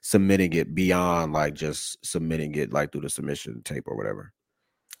of submitting it beyond like just submitting it like through the submission tape or whatever?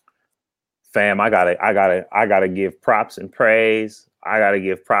 Fam, I gotta give props and praise. I gotta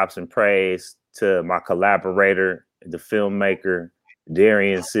give props and praise to my collaborator, the filmmaker,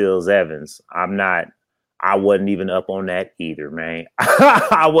 Darian Sills Evans. I wasn't even up on that either, man.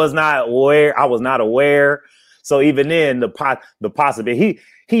 I was not aware. So even then, the possibility,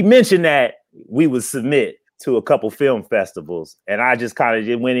 he mentioned that we would submit to a couple film festivals, and I just kind of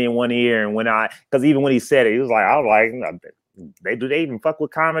just went in one ear, and because even when he said it, he was like, I was like, do they even fuck with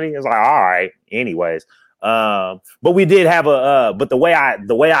comedy? It's like, all right, anyways. But we did have but the way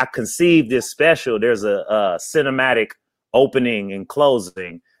I conceived this special, there's a cinematic opening and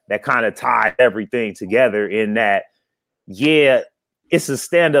closing that kind of tied everything together, in that, yeah, it's a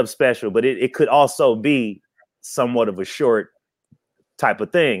stand-up special, but it could also be somewhat of a short type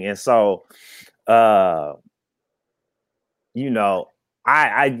of thing. And so, uh, you know,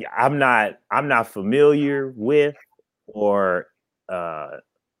 I'm not familiar with or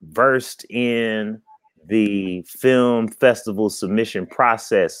versed in the film festival submission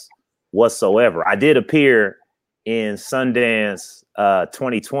process whatsoever. I did appear in Sundance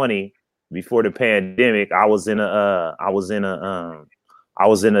 2020 before the pandemic. I was in a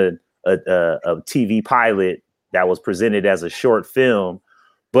TV pilot that was presented as a short film,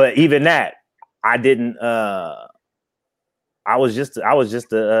 but even that I didn't. I was just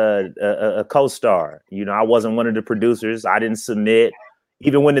a co-star. You know, I wasn't one of the producers. I didn't submit.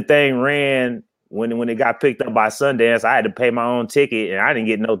 Even when the thing ran, when it got picked up by Sundance, I had to pay my own ticket, and I didn't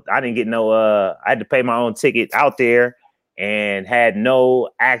get no. I had to pay my own ticket out there, and had no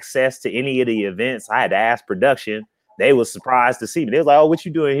access to any of the events. I had to ask production. They was surprised to see me. They was like, "Oh, what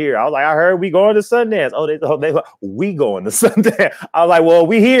you doing here?" I was like, "I heard we going to Sundance." They like, we going to Sundance. I was like, "Well,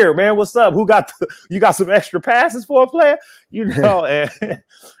 we here, man. What's up? You got some extra passes for a player?" You know,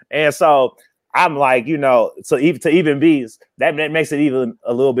 and so I'm like, you know, so even be that makes it even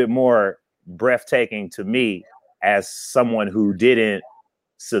a little bit more breathtaking to me as someone who didn't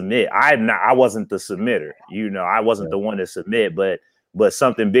submit. I wasn't the submitter, you know, I wasn't the one to submit, but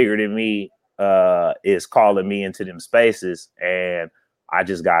something bigger than me is calling me into them spaces, and I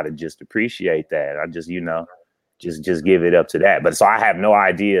just gotta just appreciate that. I just, you know, just give it up to that. But so I have no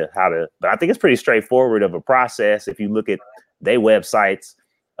idea how to, but I think it's pretty straightforward of a process if you look at their websites,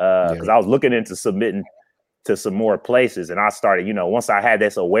 because I was looking into submitting to some more places, and I started, you know, once I had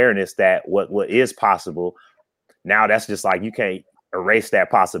this awareness that what is possible, now that's just like you can't erase that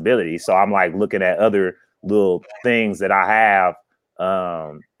possibility. So I'm like looking at other little things that I have,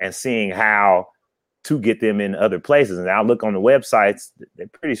 and seeing how to get them in other places. And I look on the websites; they're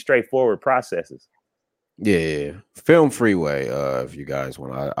pretty straightforward processes. Yeah. Film Freeway. If you guys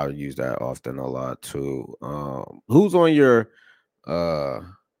want, I use that often a lot too. Who's on your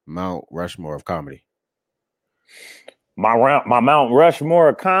Mount Rushmore of comedy? My Mount Rushmore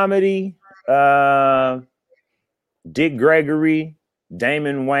of comedy: Dick Gregory,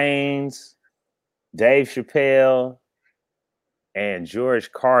 Damon Wayans, Dave Chappelle, and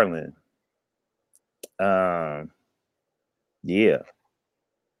George Carlin. Yeah,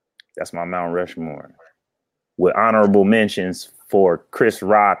 that's my Mount Rushmore, with honorable mentions for Chris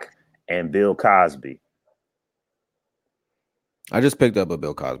Rock and Bill Cosby. I just picked up a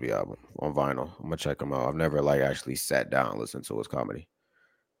Bill Cosby album on vinyl. I'm gonna check him out. I've never like actually sat down and listened to his comedy.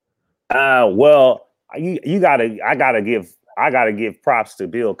 Well, I gotta give props to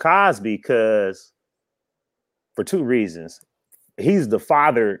Bill Cosby because for two reasons. He's the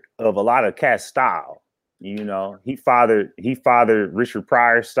father of a lot of cat style. You know, he fathered Richard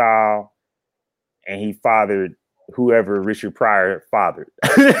Pryor style, and he fathered whoever Richard Pryor fathered.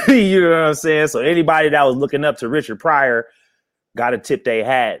 You know what I'm saying? So anybody that was looking up to Richard Pryor got to tip their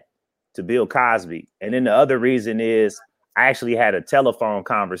hat to Bill Cosby. And then the other reason is I actually had a telephone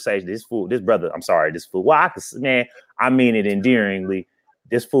conversation. This fool, well, I mean it endearingly.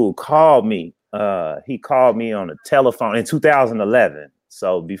 This fool called me. He called me on the telephone in 2011.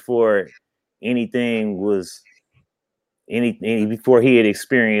 So before anything was before he had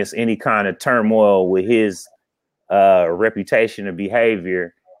experienced any kind of turmoil with his reputation or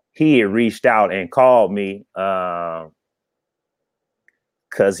behavior, he had reached out and called me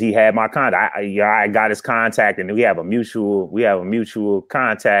because he had my contact. I got his contact, and we have a mutual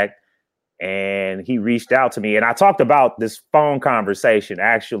contact, and he reached out to me, and I talked about this phone conversation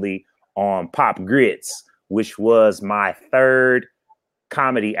actually on Pop Grits, which was my third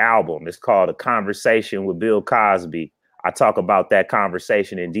comedy album. It's called A Conversation with Bill Cosby. I talk about that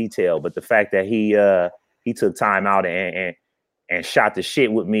conversation in detail, but the fact that he took time out and shot the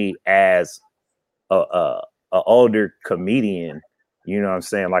shit with me as a older comedian, you know what I'm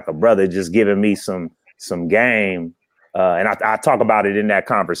saying, like a brother, just giving me some game. And I talk about it in that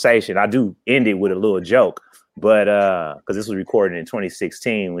conversation. I do end it with a little joke, but because this was recorded in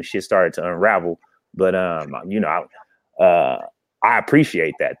 2016 when shit started to unravel. But you know, I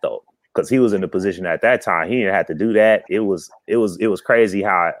appreciate that though, because he was in the position at that time. He didn't have to do that. It was crazy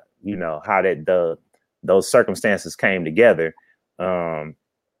how, you know, how those circumstances came together. And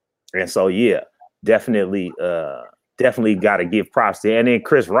so yeah, definitely got to give props to. And then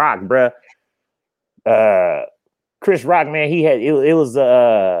Chris Rock, bruh. Chris Rock, man, he had it was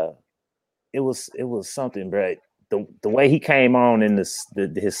something, bro. The way he came on in his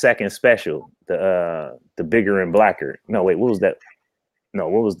second special, the Bigger and Blacker. No, wait, what was that? No,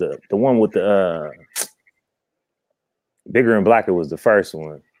 what was the one with the Bigger and Blacker was the first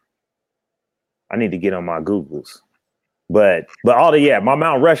one. I need to get on my Googles. But all my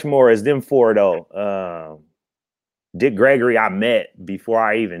Mount Rushmore is them four though. Dick Gregory I met before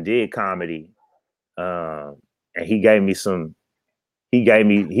I even did comedy, and he gave me some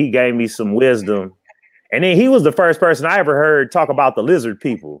wisdom. And then he was the first person I ever heard talk about the lizard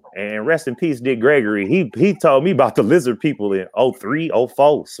people. And rest in peace, Dick Gregory. He told me about the lizard people in 03,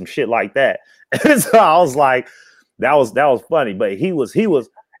 04, some shit like that. So I was like, that was funny. But he was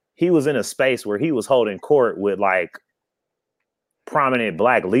in a space where he was holding court with like prominent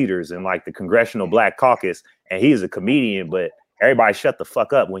black leaders in like the Congressional Black Caucus, and he's a comedian, but everybody shut the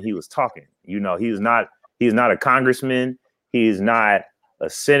fuck up when he was talking. You know, he's not a congressman, he's not a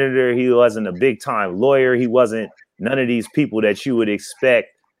senator, he wasn't a big time lawyer, he wasn't none of these people that you would expect,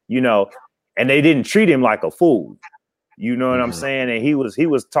 you know, and they didn't treat him like a fool. You know what I'm saying? And he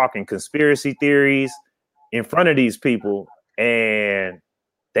was talking conspiracy theories in front of these people, and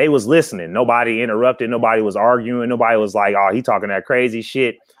they was listening. Nobody interrupted. Nobody was arguing. Nobody was like, "Oh, he talking that crazy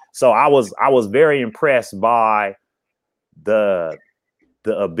shit." So I was very impressed by the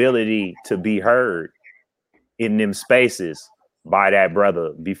ability to be heard in them spaces by that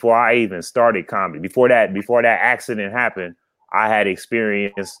brother. Before I even started comedy, before that accident happened, I had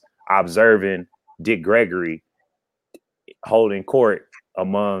experience observing Dick Gregory holding court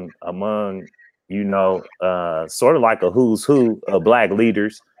among you know, sort of like a who's who of black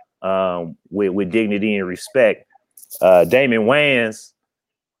leaders, with dignity and respect. Damon Wayans,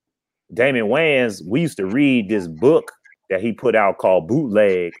 we used to read this book that he put out called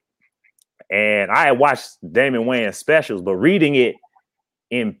Bootleg. And I had watched Damon Wayans specials, but reading it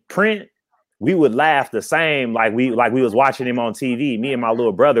in print, we would laugh the same like we was watching him on TV. Me and my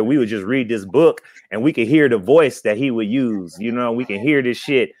little brother, we would just read this book and we could hear the voice that he would use. You know, we can hear this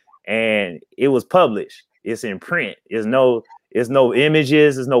shit. And it was published. It's in print. There's no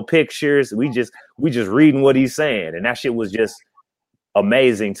images. There's no pictures. We just reading what he's saying, and that shit was just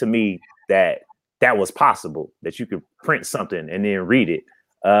amazing to me that was possible. That you could print something and then read it,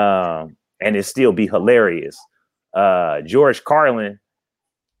 and it still be hilarious. George Carlin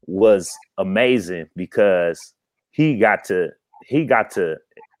was amazing because he got to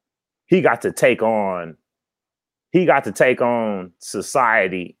take on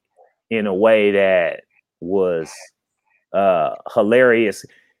society in a way that was hilarious.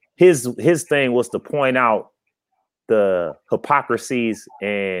 His thing was to point out the hypocrisies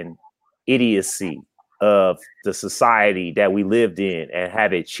and idiocy of the society that we lived in and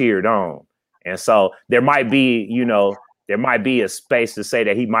have it cheered on. And so there might be a space to say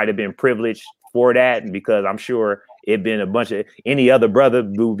that he might have been privileged for that, because I'm sure it'd been a bunch of any other brother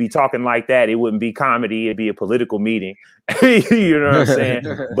who would be talking like that. It wouldn't be comedy. It'd be a political meeting. You know what I'm saying?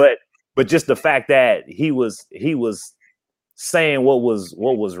 But just the fact that he was saying what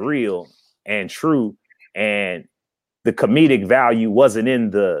was real and true, and the comedic value wasn't in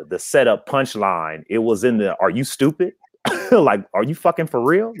the setup punchline. It was in the, are you stupid? Like, are you fucking for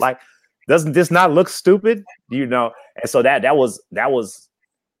real? Like, doesn't this not look stupid? You know? And so that was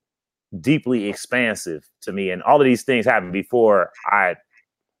deeply expansive to me. And all of these things happened before I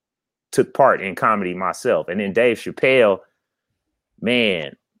took part in comedy myself. And then Dave Chappelle,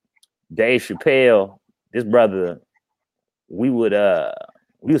 this brother, we would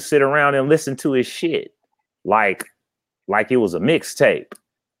sit around and listen to his shit like it was a mixtape.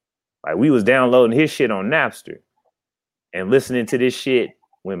 Like we was downloading his shit on Napster and listening to this shit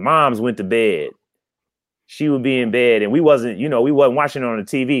when moms went to bed. She would be in bed, and we wasn't watching it on the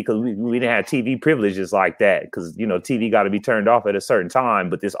TV because we didn't have TV privileges like that, because TV got to be turned off at a certain time.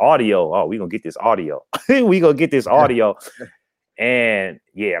 But this audio, we gonna get this audio. We gonna get this audio. And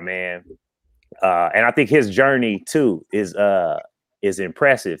yeah, man. And I think his journey too is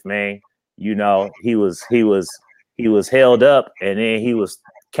impressive, man. You know, he was held up, and then he was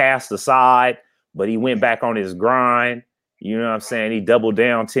cast aside, but he went back on his grind. You know what I'm saying? He doubled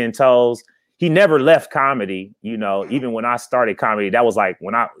down 10 toes. He never left comedy. You know, even when I started comedy, that was like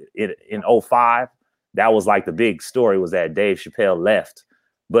in 05, that was like the big story, was that Dave Chappelle left.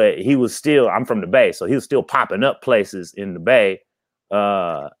 But he was still, I'm from the Bay, so he was still popping up places in the Bay.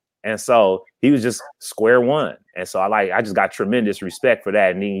 And so he was just square one. And so I just got tremendous respect for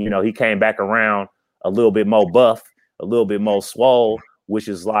that. And he came back around a little bit more buff, a little bit more swole, which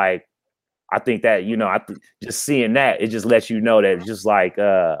is like, I think that, just seeing that, it just lets you know that it's just like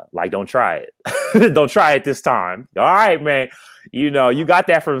don't try it. Don't try it this time. All right, man. You got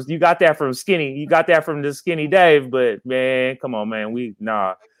that from Skinny. You got that from the Skinny Dave, but man, come on, man. You're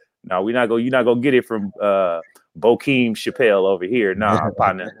not gonna get it from Bokeem Chappelle over here. Nah,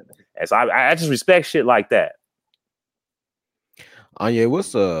 partner. And so I just respect shit like that. Anya,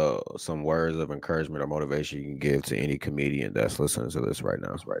 what's some words of encouragement or motivation you can give to any comedian that's listening to this right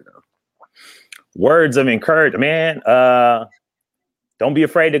now? Words of encouragement, man. Don't be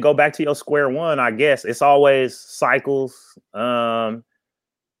afraid to go back to your square one. I guess it's always cycles. Unlock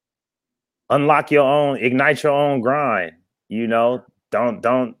your own, ignite your own grind. You know,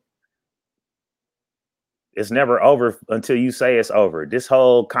 don't. It's never over until you say it's over. This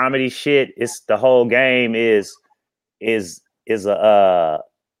whole comedy shit, it's the whole game is a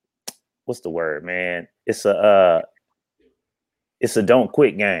what's the word, man? It's a don't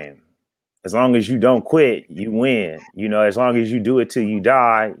quit game. As long as you don't quit, you win. You know, as long as you do it till you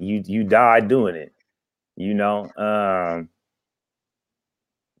die, you die doing it. You know,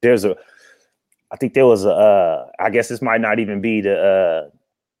 there's a. I think there was a. I guess this might not even be the.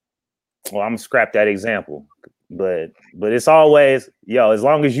 Well, I'm gonna scrap that example, but it's always as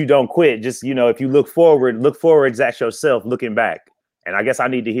long as you don't quit, just if you look forward at yourself looking back. And I guess I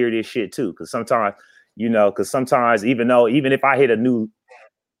need to hear this shit too, because sometimes even if I hit a new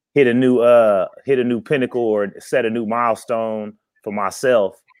pinnacle or set a new milestone for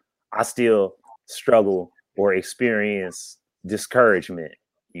myself, I still struggle or experience discouragement.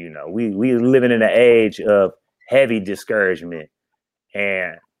 We living in an age of heavy discouragement,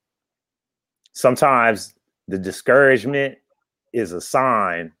 and sometimes the discouragement is a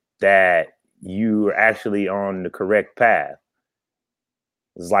sign that you're actually on the correct path.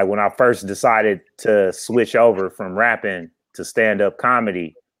 It's like when I first decided to switch over from rapping to stand-up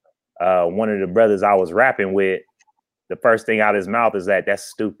comedy, one of the brothers I was rapping with, the first thing out of his mouth is that's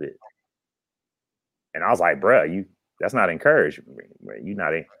stupid. And I was like, bruh, that's not encouragement. You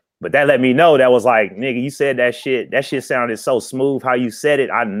not in. But that let me know that was like, nigga, you said that shit. That shit sounded so smooth how you said it.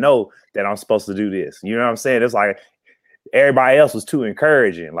 I know that I'm supposed to do this. You know what I'm saying? It's like everybody else was too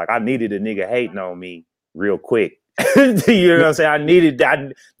encouraging. Like I needed a nigga hating on me real quick. You know what I'm saying? I needed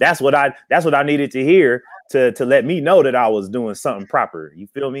that. That's what I needed to hear to let me know that I was doing something proper. You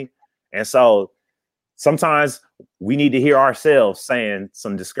feel me? And so sometimes we need to hear ourselves saying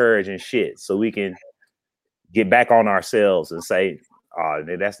some discouraging shit so we can get back on ourselves and say, oh,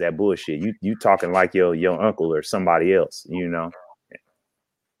 that's that bullshit. You talking like your uncle or somebody else,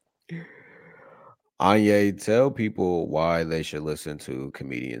 Anya, tell people why they should listen to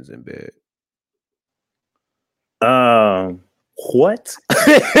Comedians in Bed. What?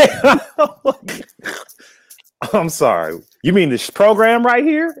 I'm sorry. You mean this program right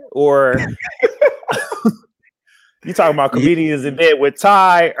here, or you talking about Comedians in Bed with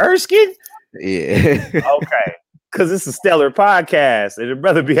Ty Erskine? Yeah. Okay. Because it's a stellar podcast, and the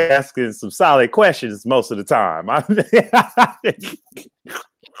brother be asking some solid questions most of the time.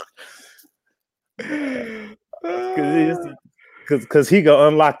 Because he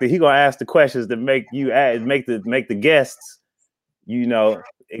gonna ask the questions that make the guests,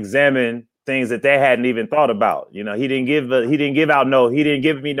 examine things that they hadn't even thought about. He didn't give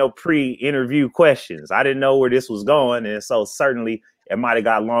me no pre-interview questions. I didn't know where this was going, and so certainly it might have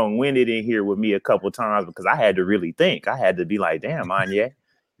got long-winded in here with me a couple times because I had to really think. I had to be like, damn, Anya,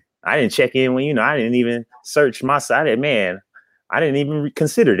 I didn't check in when I didn't even search my site. Man, I didn't even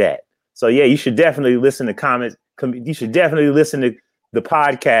consider that. So yeah, you should definitely listen to comments. You should definitely listen to the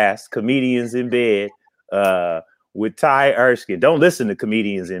podcast Comedians in Bed with Ty Erskine. Don't listen to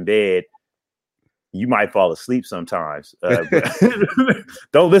Comedians in Bed. You might fall asleep sometimes.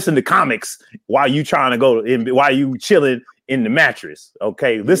 Don't listen to comics while you trying to while you chilling in the mattress.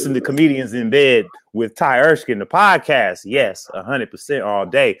 Okay, listen to Comedians in Bed with Ty Erskine, the podcast. Yes, 100% all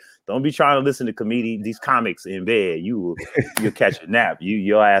day. Don't be trying to listen to these comics in bed. You'll catch a nap.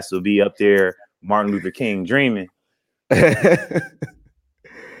 Your ass will be up there, Martin Luther King dreaming. Hey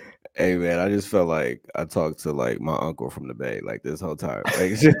man, I just felt like I talked to like my uncle from the Bay like this whole time.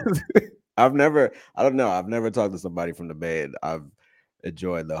 Like I've never talked to somebody from the Bay. I've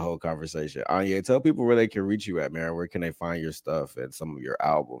enjoyed the whole conversation. Anya, tell people where they can reach you at, man. Where can they find your stuff and some of your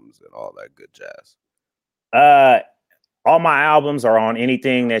albums and all that good jazz? All my albums are on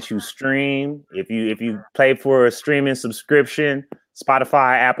anything that you stream. If you pay for a streaming subscription,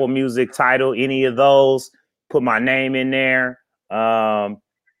 Spotify, Apple Music, Tidal, any of those, put my name in there.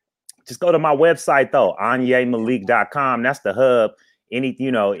 Just go to my website though, AnyiMalik.com. That's the hub. Any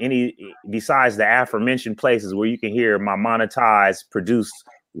besides the aforementioned places where you can hear my monetized produced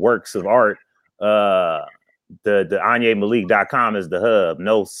works of art, the AnyiMalik.com is the hub.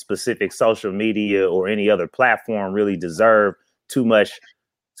 No specific social media or any other platform really deserve too much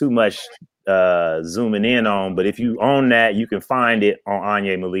zooming in on. But if you own that, you can find it on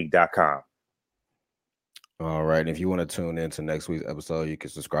AnyiMalik.com. All right. And if you want to tune in to next week's episode, you can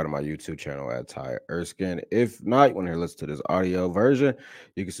subscribe to my YouTube channel at Ty Erskine. If not, you want to listen to this audio version,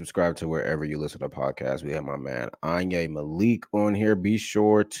 you can subscribe to wherever you listen to podcasts. We have my man Anyi Malik on here. Be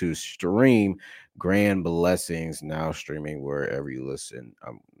sure to stream Grand Blessings, now streaming wherever you listen.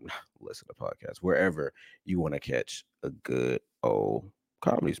 Listen to podcasts, wherever you want to catch a good old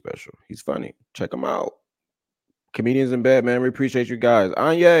comedy special. He's funny. Check him out. Comedians in bed, man. We appreciate you guys.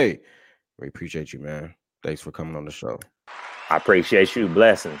 Anye, we appreciate you, man. Thanks for coming on the show. I appreciate you.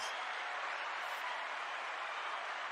 Blessings.